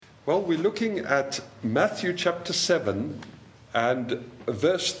Well, we're looking at Matthew chapter 7 and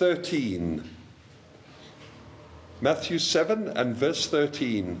verse 13. Matthew 7 and verse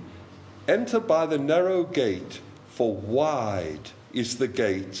 13. Enter by the narrow gate, for wide is the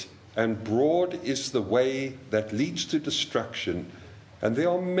gate, and broad is the way that leads to destruction, and there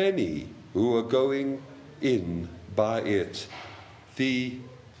are many who are going in by it. The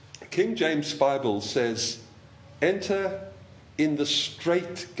King James Bible says, enter in the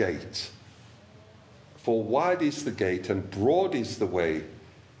straight gate, for wide is the gate and broad is the way.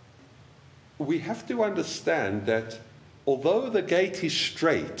 We have to understand that although the gate is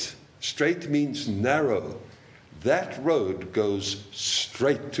straight means narrow, that road goes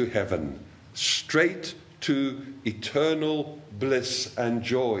straight to heaven, straight to eternal bliss and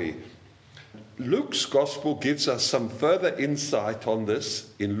joy. Luke's gospel gives us some further insight on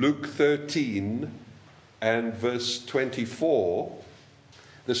this in Luke 13 and verse 24.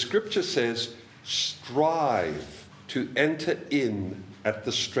 The scripture says, strive to enter in at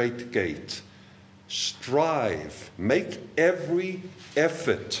the straight gate. Strive, make every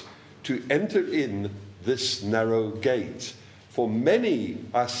effort to enter in this narrow gate. For many,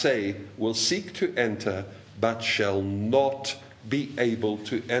 I say, will seek to enter, but shall not be able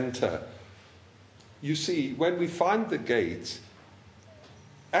to enter. You see, when we find the gate,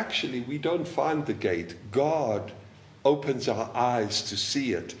 actually we don't find the gate. God opens our eyes to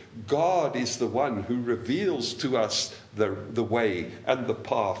see it. God is the one who reveals to us the way and the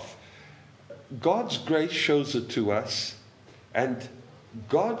path. God's grace shows it to us, and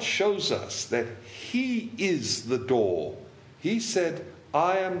God shows us that He is the door. He said,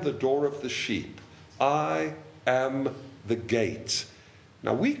 I am the door of the sheep. I am the gate.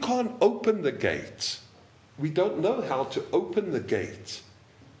 Now, we can't open the gate. We don't know how to open the gate.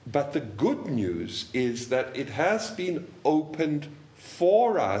 But the good news is that it has been opened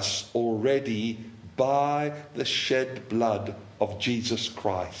for us already by the shed blood of Jesus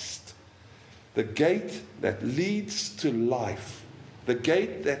Christ. The gate that leads to life, the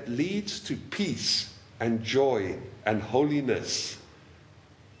gate that leads to peace and joy and holiness.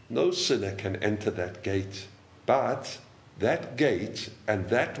 No sinner can enter that gate, but that gate and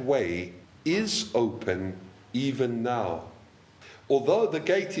that way is open even now. Although the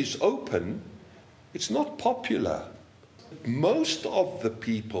gate is open, it's not popular. Most of the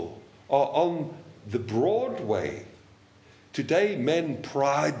people are on the broad way. Today, men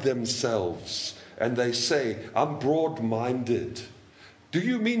pride themselves and they say, I'm broad-minded. Do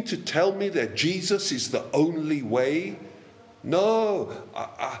you mean to tell me that Jesus is the only way? No,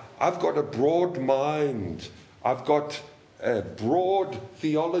 I've got a broad mind. I've got a broad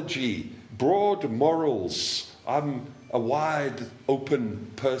theology, broad morals. I'm a wide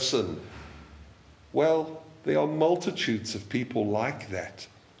open person. Well, there are multitudes of people like that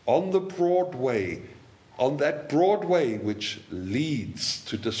on the broad way, on that broad way which leads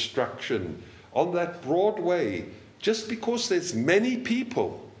to destruction, on that broad way. Just because there's many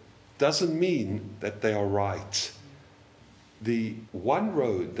people doesn't mean that they are right. The one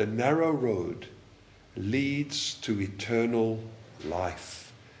road, the narrow road, leads to eternal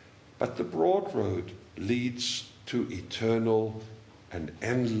life. But the broad road leads to eternal and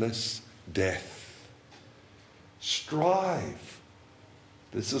endless death. Strive.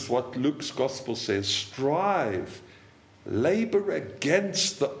 This is what Luke's gospel says. Strive. Labor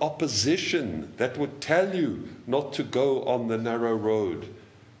against the opposition that would tell you not to go on the narrow road.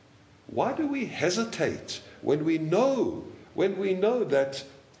 Why do we hesitate when we know that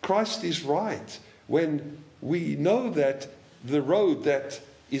Christ is right, when we know that the road that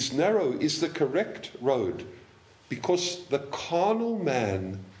is narrow is the correct road? Because the carnal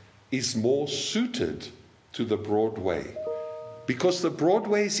man is more suited to the broad way. Because the broad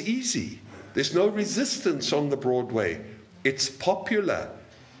way is easy. There's no resistance on the broad way. It's popular.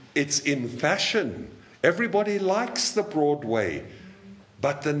 It's in fashion. Everybody likes the broad way.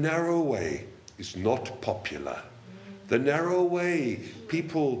 But the narrow way is not popular. The narrow way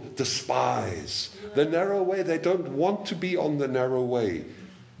people despise. The narrow way, they don't want to be on the narrow way.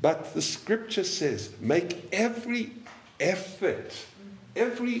 But the scripture says, make every effort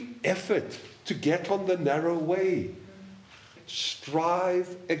to get on the narrow way.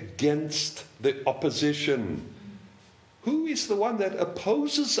 Strive against the opposition. Who is the one that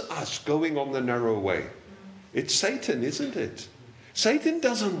opposes us going on the narrow way? It's Satan, isn't it? Satan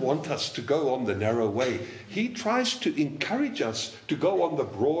doesn't want us to go on the narrow way. He tries to encourage us to go on the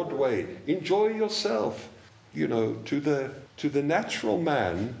broad way. Enjoy yourself. You know, to the natural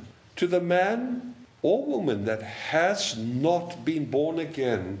man, to the man or woman that has not been born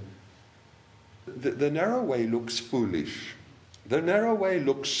again, the narrow way looks foolish. The narrow way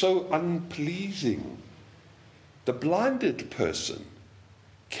looks so unpleasing. The blinded person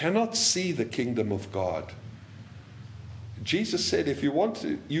cannot see the kingdom of God. Jesus said, if you want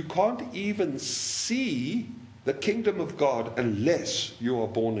to, you can't even see the kingdom of God unless you are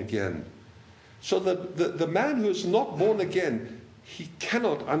born again. So the man who is not born again, he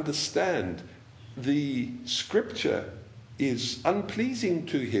cannot understand. The scripture is unpleasing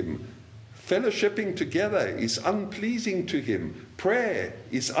to him. Fellowshipping together is unpleasing to him. Prayer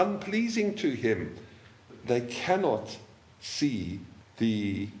is unpleasing to him. They cannot see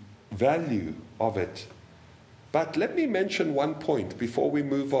the value of it. But let me mention one point before we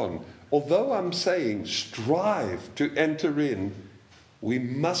move on. Although I'm saying strive to enter in, we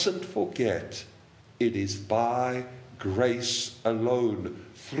mustn't forget it is by grace alone,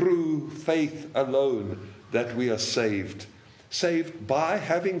 through faith alone, that we are saved. Saved by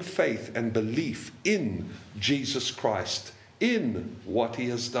having faith and belief in Jesus Christ, in what he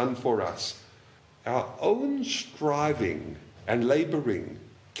has done for us. Our own striving and laboring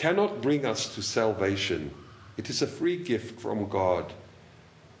cannot bring us to salvation. It is a free gift from God.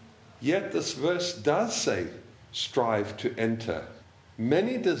 Yet this verse does say, strive to enter.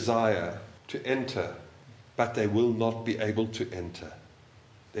 Many desire to enter, but they will not be able to enter.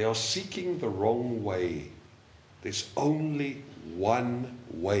 They are seeking the wrong way. There's only one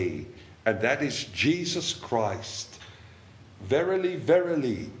way, and that is Jesus Christ. Verily,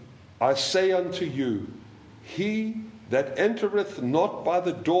 verily, I say unto you, he that entereth not by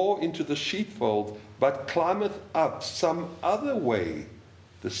the door into the sheepfold, but climbeth up some other way,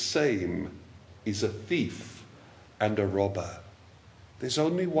 the same is a thief and a robber. There's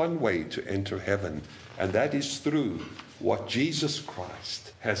only one way to enter heaven, and that is through what Jesus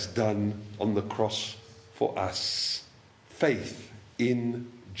Christ has done on the cross for us. Faith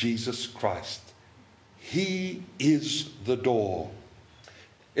in Jesus Christ. He is the door.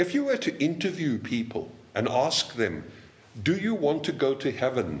 If you were to interview people and ask them, do you want to go to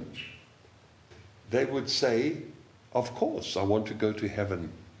heaven? They would say, of course, I want to go to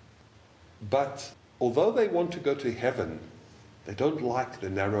heaven. But although they want to go to heaven, they don't like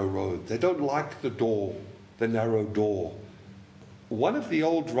the narrow road. They don't like the door, the narrow door. One of the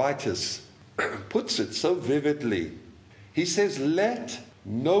old writers puts it so vividly. He says, let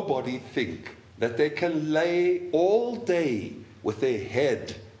nobody think that they can lay all day with their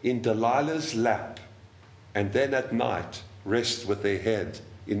head in Delilah's lap and then at night rest with their head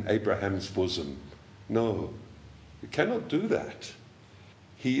in Abraham's bosom. No, you cannot do that.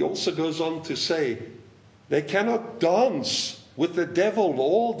 He also goes on to say, they cannot dance with the devil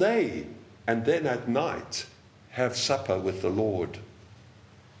all day and then at night have supper with the Lord.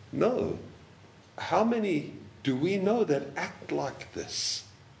 No. How many do we know that act like this?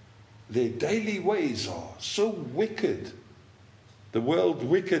 Their daily ways are so wicked. The word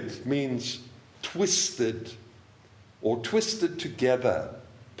wicked means twisted or twisted together,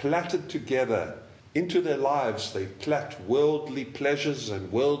 plaited together. Into their lives they plait worldly pleasures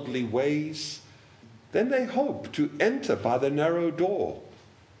and worldly ways. Then they hope to enter by the narrow door.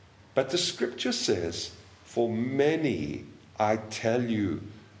 But the scripture says, for many, I tell you,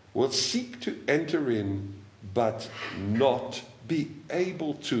 will seek to enter in, but not be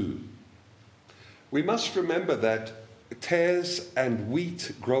able to. We must remember that tares and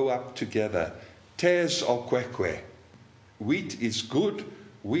wheat grow up together. Tares are kwekwe. Wheat is good.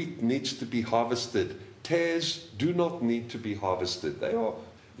 Wheat needs to be harvested. Tares do not need to be harvested.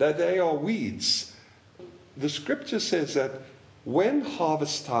 They are weeds. The scripture says that when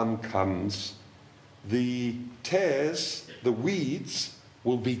harvest time comes, the tares, the weeds,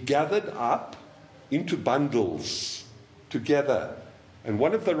 will be gathered up into bundles together. And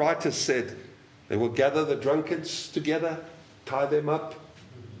one of the writers said, they will gather the drunkards together, tie them up.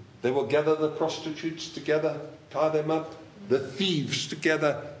 They will gather the prostitutes together, tie them up. The thieves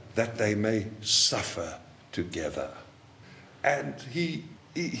together, that they may suffer together. And he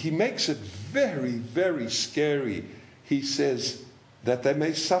makes it very, very scary. He says that they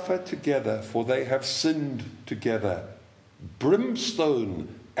may suffer together, for they have sinned together. Brimstone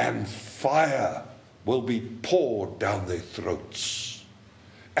and fire will be poured down their throats,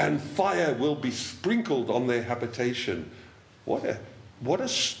 and fire will be sprinkled on their habitation. What a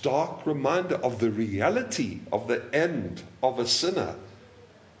stark reminder of the reality of the end of a sinner.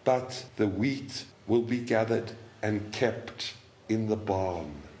 But the wheat will be gathered and kept in the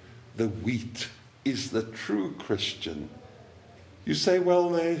barn. The wheat is the true Christian. You say,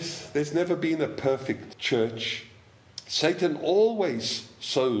 well, there's never been a perfect church. Satan always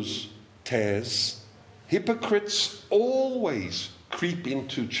sows tares. Hypocrites always creep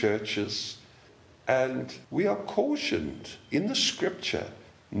into churches. And we are cautioned in the scripture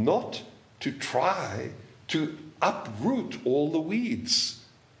not to try to uproot all the weeds,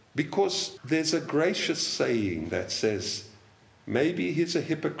 because there's a gracious saying that says, maybe he's a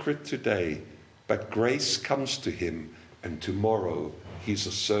hypocrite today, but grace comes to him, and tomorrow he's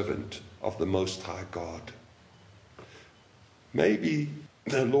a servant of the Most High God. Maybe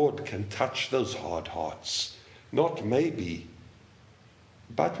the Lord can touch those hard hearts. Not maybe,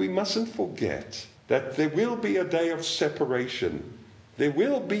 but we mustn't forget that there will be a day of separation. There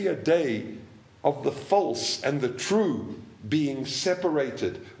will be a day of the false and the true being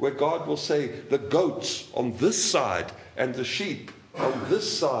separated, where God will say, the goats on this side and the sheep on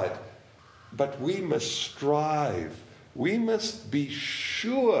this side. But we must strive. We must be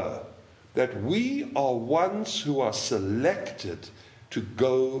sure that we are ones who are selected to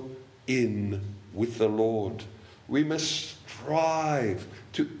go in with the Lord. We must strive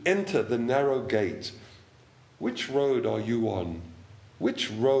to enter the narrow gate. Which road are you on? Which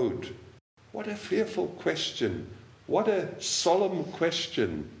road? What a fearful question. What a solemn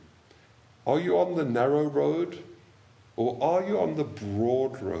question. Are you on the narrow road, or are you on the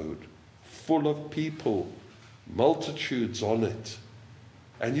broad road, full of people, multitudes on it?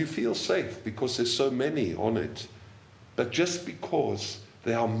 And you feel safe because there's so many on it. But just because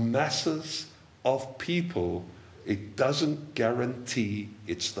there are masses of people, it doesn't guarantee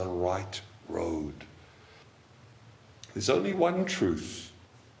it's the right road. There's only one truth.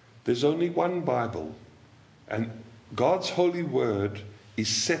 There's only one Bible. And God's holy word is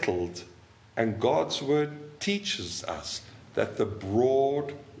settled. And God's word teaches us that the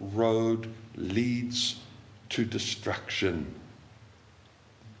broad road leads to destruction.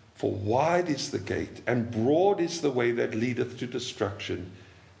 For wide is the gate, and broad is the way that leadeth to destruction,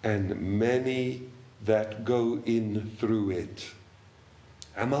 and many that go in through it.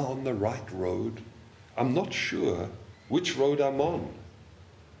 Am I on the right road? I'm not sure which road I'm on.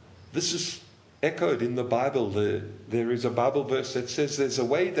 This is echoed in the Bible. There is a Bible verse that says, there's a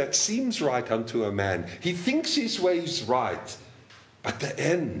way that seems right unto a man. He thinks his way is right, but the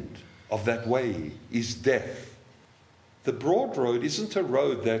end of that way is death. The broad road isn't a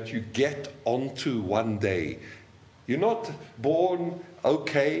road that you get onto one day. You're not born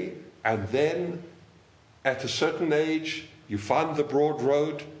okay, and then at a certain age, you find the broad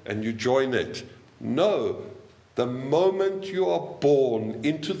road and you join it. No, the moment you are born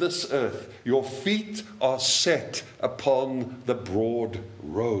into this earth, your feet are set upon the broad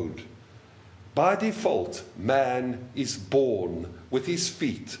road. By default, man is born with his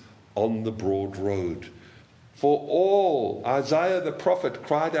feet on the broad road. For all, Isaiah the prophet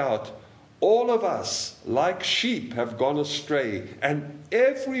cried out, all of us, like sheep, have gone astray, and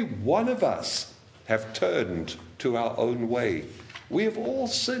every one of us have turned to our own way. We have all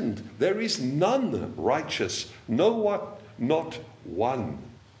sinned. There is none righteous, no, not one.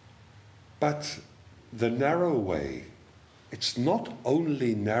 But the narrow way, it's not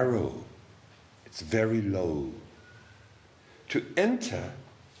only narrow, it's very low. To enter,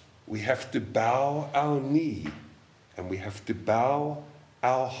 we have to bow our knee, and we have to bow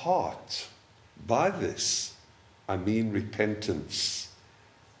our heart. By this, I mean repentance.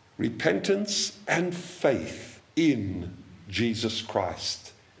 Repentance and faith in Jesus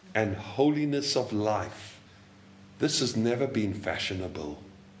Christ and holiness of life. This has never been fashionable.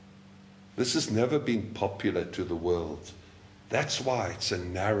 This has never been popular to the world. That's why it's a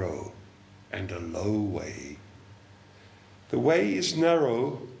narrow and a low way. The way is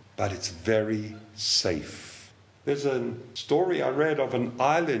narrow, but it's very safe. There's a story I read of an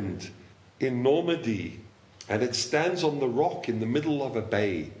island in Normandy, and it stands on the rock in the middle of a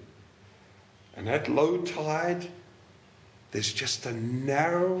bay. And at low tide, there's just a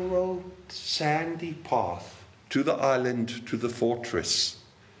narrow, sandy path to the island, to the fortress.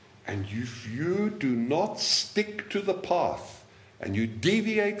 And if you do not stick to the path, and you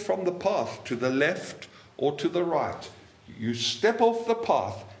deviate from the path to the left or to the right, you step off the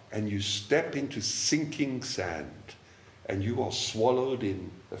path and you step into sinking sand, and you are swallowed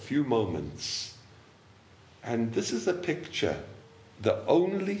in a few moments. And this is a picture. The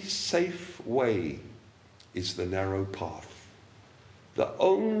only safe way is the narrow path. The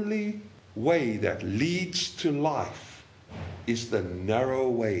only way that leads to life is the narrow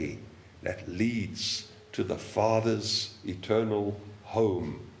way that leads to the Father's eternal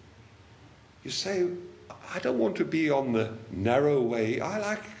home. You say, I don't want to be on the narrow way. I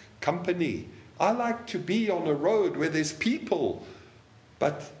like company. I like to be on a road where there's people.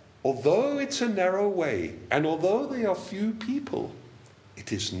 But although it's a narrow way, and although there are few people,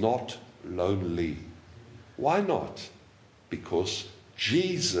 it is not lonely. Why not? Because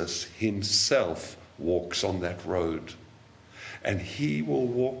Jesus himself walks on that road. And he will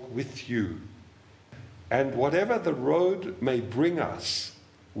walk with you. And whatever the road may bring us,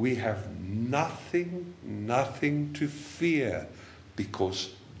 we have nothing to fear,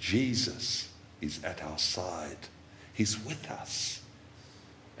 because Jesus is at our side. He's with us.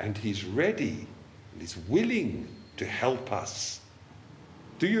 And he's ready and he's willing to help us.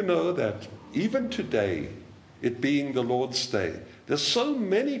 Do you know that even today, it being the Lord's Day, there's so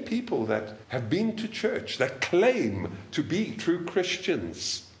many people that have been to church that claim to be true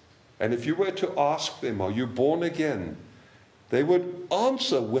Christians. And if you were to ask them, are you born again? They would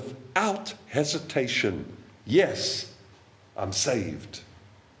answer without hesitation, yes, I'm saved.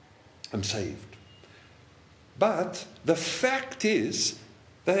 I'm saved. But the fact is,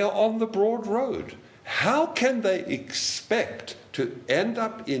 they are on the broad road. How can they expect to end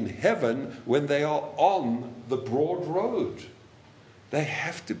up in heaven when they are on the broad road? They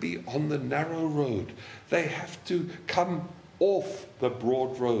have to be on the narrow road. They have to come off the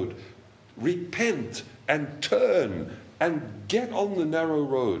broad road, repent and turn and get on the narrow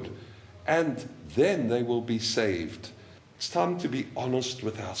road, and then they will be saved. It's time to be honest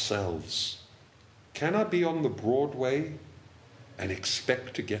with ourselves. Can I be on the broad way and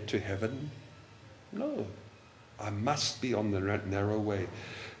expect to get to heaven? No, I must be on the narrow way.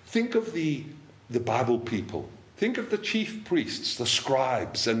 Think of the Bible people. Think of the chief priests, the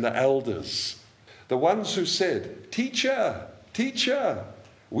scribes and the elders, the ones who said, Teacher, teacher,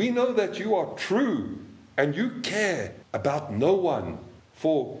 we know that you are true and you care about no one,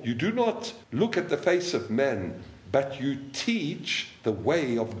 for you do not look at the face of men, but you teach the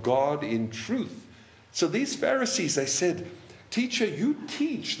way of God in truth. So these Pharisees, they said, Teacher, you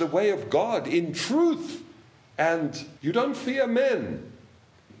teach the way of God in truth, and you don't fear men.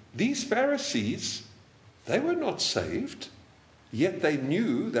 These Pharisees, they were not saved, yet they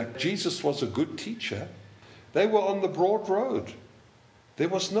knew that Jesus was a good teacher. They were on the broad road. There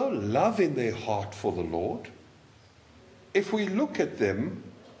was no love in their heart for the Lord. If we look at them,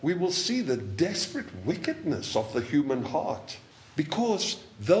 we will see the desperate wickedness of the human heart. Because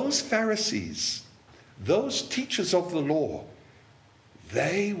those Pharisees, those teachers of the law,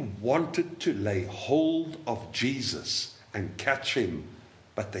 they wanted to lay hold of Jesus and catch him,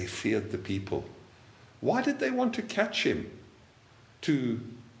 but they feared the people. Why did they want to catch him? To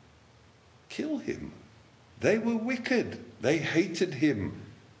kill him. They were wicked. They hated him.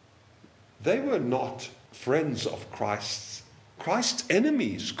 They were not friends of Christ's. Christ's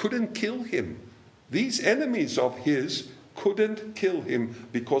enemies couldn't kill him. These enemies of his couldn't kill him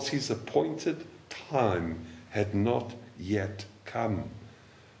because his appointed time had not yet come.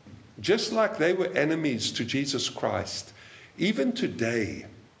 Just like they were enemies to Jesus Christ, even today,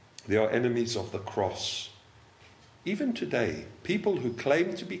 they are enemies of the cross. Even today, people who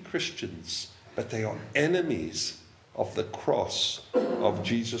claim to be Christians, but they are enemies of the cross of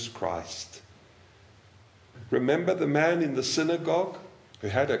Jesus Christ. Remember the man in the synagogue who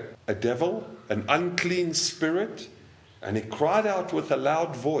had a devil, an unclean spirit, and he cried out with a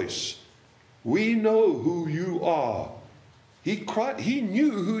loud voice, "We know who you are." He cried, he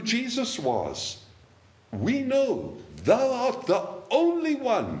knew who Jesus was. "We know thou art the only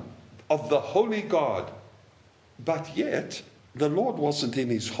one of the holy God." But yet, the Lord wasn't in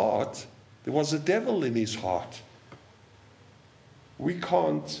his heart. There was a devil in his heart. We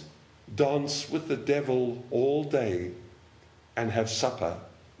can't dance with the devil all day and have supper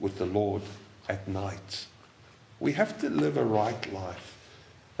with the Lord at night. We have to live a right life.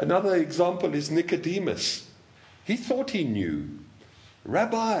 Another example is Nicodemus. He thought he knew.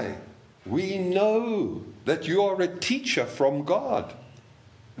 "Rabbi, we know that you are a teacher from God."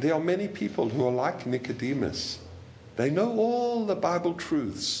 There are many people who are like Nicodemus. They know all the Bible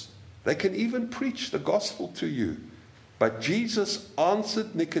truths. They can even preach the gospel to you. But Jesus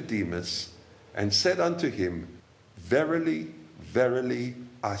answered Nicodemus and said unto him, "Verily, verily,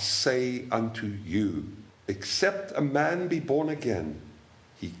 I say unto you, except a man be born again,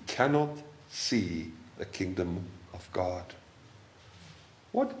 he cannot see the kingdom of God."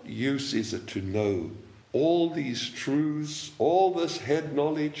 What use is it to know all these truths, all this head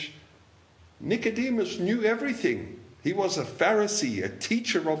knowledge? Nicodemus knew everything. He was a Pharisee, a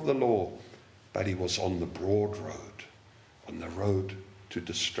teacher of the law, but he was on the broad road, on the road to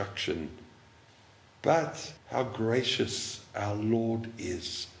destruction. But how gracious our Lord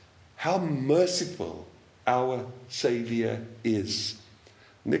is, how merciful our Savior is.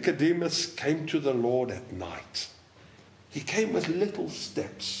 Nicodemus came to the Lord at night. He came with little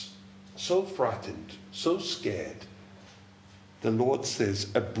steps, so frightened, so scared. The Lord says,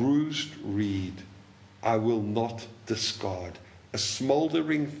 "A bruised reed I will not discard, a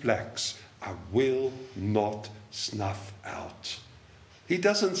smouldering flax I will not snuff out. He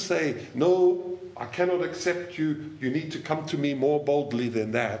doesn't say, no, I cannot accept you. You need to come to me more boldly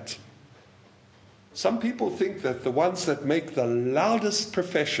than that. Some people think that the ones that make the loudest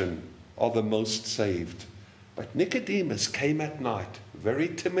profession are the most saved. But Nicodemus came at night, very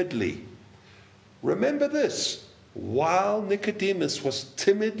timidly. Remember this, while Nicodemus was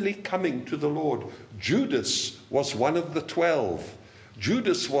timidly coming to the Lord, Judas was one of the 12.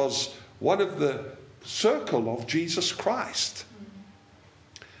 Judas was one of the circle of Jesus Christ.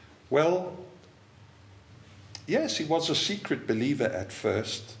 Well, yes, he was a secret believer at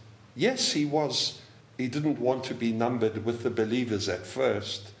first. Yes, he didn't want to be numbered with the believers at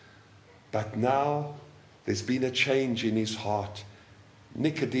first. But now there's been a change in his heart.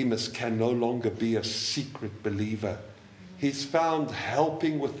 Nicodemus can no longer be a secret believer. He's found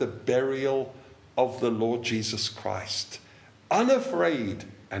helping with the burial of the Lord Jesus Christ, unafraid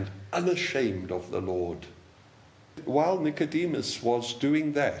and unashamed of the Lord. While Nicodemus was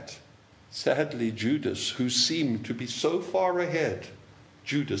doing that, sadly Judas, who seemed to be so far ahead,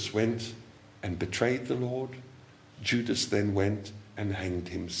 Judas went and betrayed the Lord. Judas then went and hanged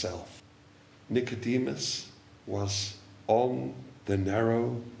himself. Nicodemus was on the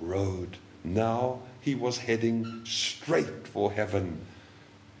narrow road. Now he was heading straight for heaven.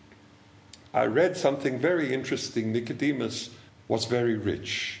 I read something very interesting. Nicodemus was very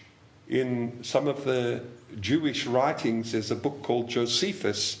rich. In some of the Jewish writings, there's a book called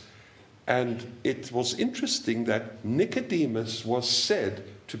Josephus, and it was interesting that Nicodemus was said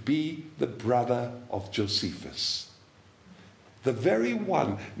to be the brother of Josephus. The very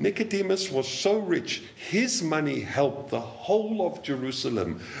one. Nicodemus was so rich, his money helped the whole of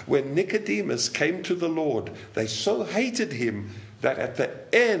Jerusalem. When Nicodemus came to the Lord, they so hated him that at the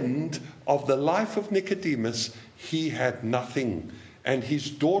end of the life of Nicodemus, he had nothing. And his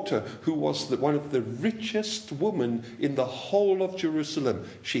daughter, who was one of the richest women in the whole of Jerusalem,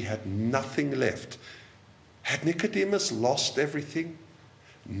 she had nothing left. Had Nicodemus lost everything?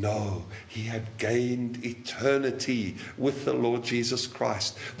 No, he had gained eternity with the Lord Jesus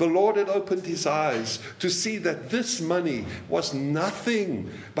Christ. The Lord had opened his eyes to see that this money was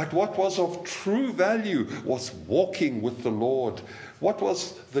nothing, but what was of true value was walking with the Lord. What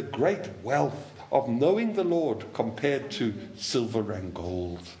was the great wealth of knowing the Lord compared to silver and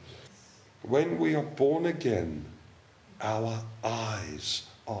gold? When we are born again, our eyes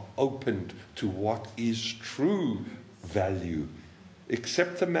are opened to what is true value.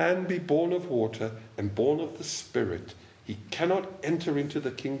 Except a man be born of water and born of the Spirit, he cannot enter into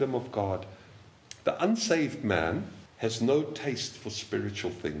the kingdom of God. The unsaved man has no taste for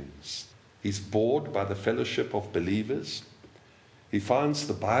spiritual things. He's bored by the fellowship of believers. He finds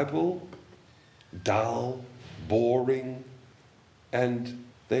the Bible dull, boring, and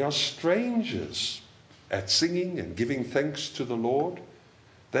they are strangers at singing and giving thanks to the Lord.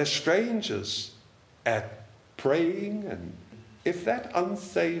 They're strangers at praying. And if that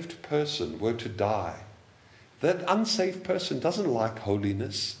unsaved person were to die, that unsaved person doesn't like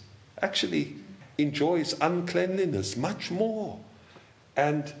holiness, actually enjoys uncleanliness much more.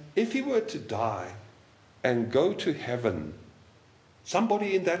 And if he were to die and go to heaven,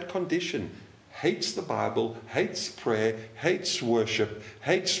 somebody in that condition hates the Bible, hates prayer, hates worship,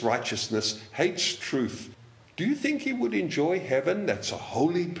 hates righteousness, hates truth. Do you think he would enjoy heaven? That's a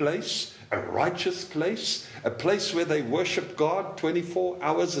holy place, a righteous place, a place where they worship God 24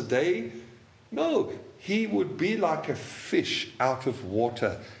 hours a day? No, he would be like a fish out of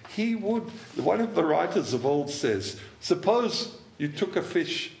water. One of the writers of old says, suppose you took a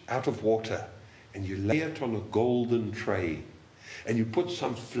fish out of water and you lay it on a golden tray and you put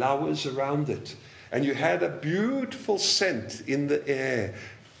some flowers around it and you had a beautiful scent in the air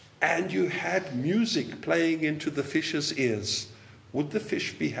and you had music playing into the fish's ears. Would the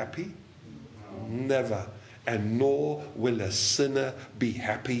fish be happy? Never. And nor will a sinner be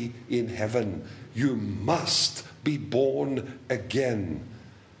happy in heaven. You must be born again,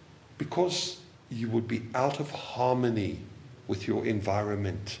 because you would be out of harmony with your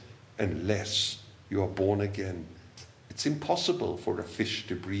environment unless you are born again. It's impossible for a fish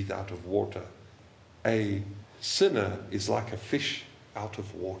to breathe out of water. A sinner is like a fish out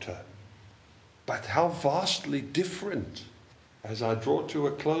of water. But how vastly different, as I draw to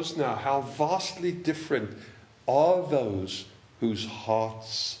a close now, how vastly different are those whose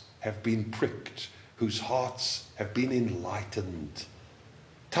hearts have been pricked, whose hearts have been enlightened,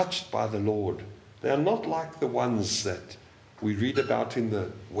 touched by the Lord. They are not like the ones that we read about in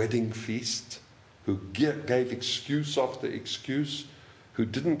the wedding feast, who gave excuse after excuse, who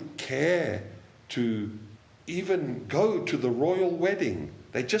didn't care to even go to the royal wedding.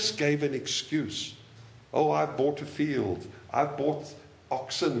 They just gave an excuse. Oh, I've bought a field. I've bought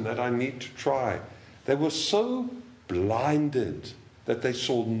oxen that I need to try. They were so blinded that they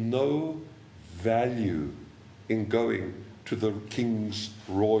saw no value in going to the king's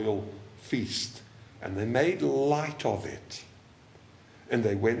royal feast. And they made light of it. And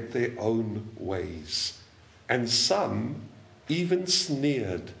they went their own ways. And some even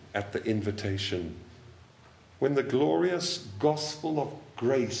sneered at the invitation. When the glorious gospel of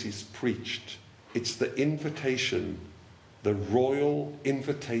grace is preached, it's the invitation, the royal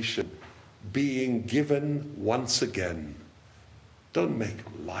invitation, being given once again. Don't make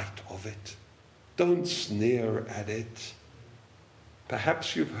light of it. Don't sneer at it.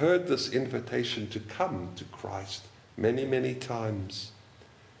 Perhaps you've heard this invitation to come to Christ many, many times.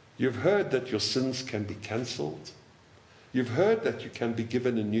 You've heard that your sins can be cancelled. You've heard that you can be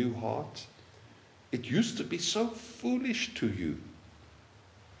given a new heart. It used to be so foolish to you.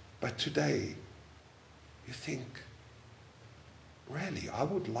 But today, you think, really, I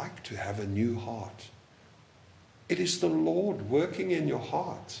would like to have a new heart. It is the Lord working in your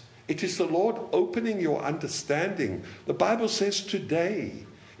heart. It is the Lord opening your understanding. The Bible says today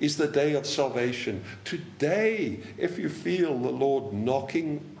is the day of salvation. Today, if you feel the Lord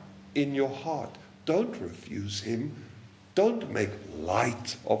knocking in your heart, don't refuse him. Don't make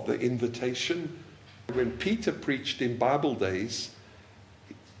light of the invitation. When Peter preached in Bible days,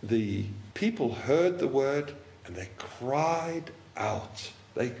 the people heard the word and they cried out.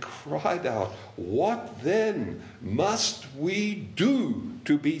 They cried out, "What then must we do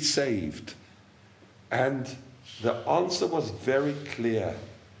to be saved?" And the answer was very clear.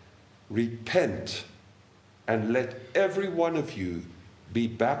 Repent and let every one of you be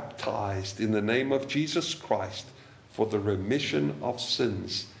baptized in the name of Jesus Christ for the remission of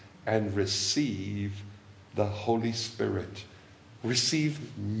sins and receive the Holy Spirit.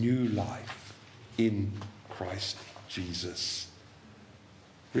 Receive new life in Christ Jesus.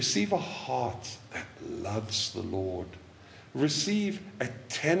 Receive a heart that loves the Lord. Receive a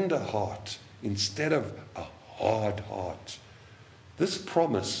tender heart instead of a hard heart. This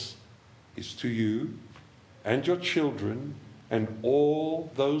promise is to you and your children and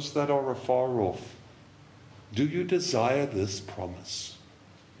all those that are afar off. Do you desire this promise?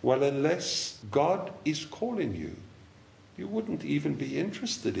 Well, unless God is calling you, you wouldn't even be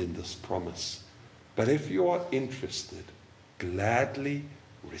interested in this promise. But if you are interested, gladly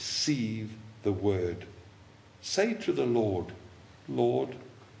receive the word. Say to the Lord, "Lord,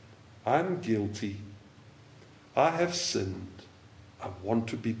 I'm guilty. I have sinned. I want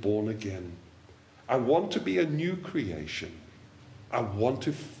to be born again. I want to be a new creation. I want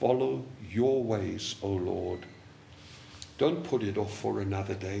to follow your ways, O Lord." Don't put it off for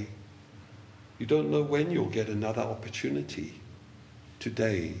another day. You don't know when you'll get another opportunity.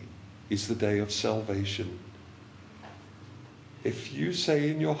 Today is the day of salvation. If you say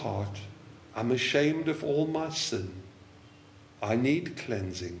in your heart, "I'm ashamed of all my sin. I need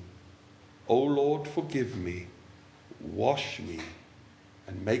cleansing. O Lord, forgive me, wash me,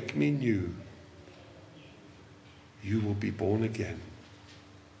 and make me new," you will be born again.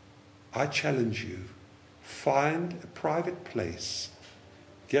 I challenge you, find a private place,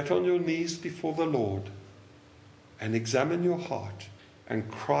 get on your knees before the Lord, and examine your heart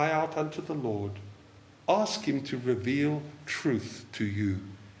and cry out unto the Lord. Ask him to reveal truth to you,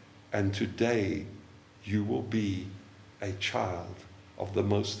 and today you will be a child of the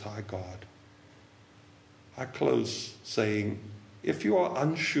Most High God. I close saying, if you are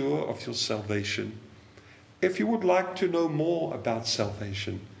unsure of your salvation, if you would like to know more about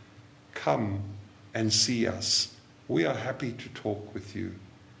salvation, come and see us. We are happy to talk with you.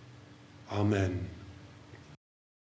 Amen.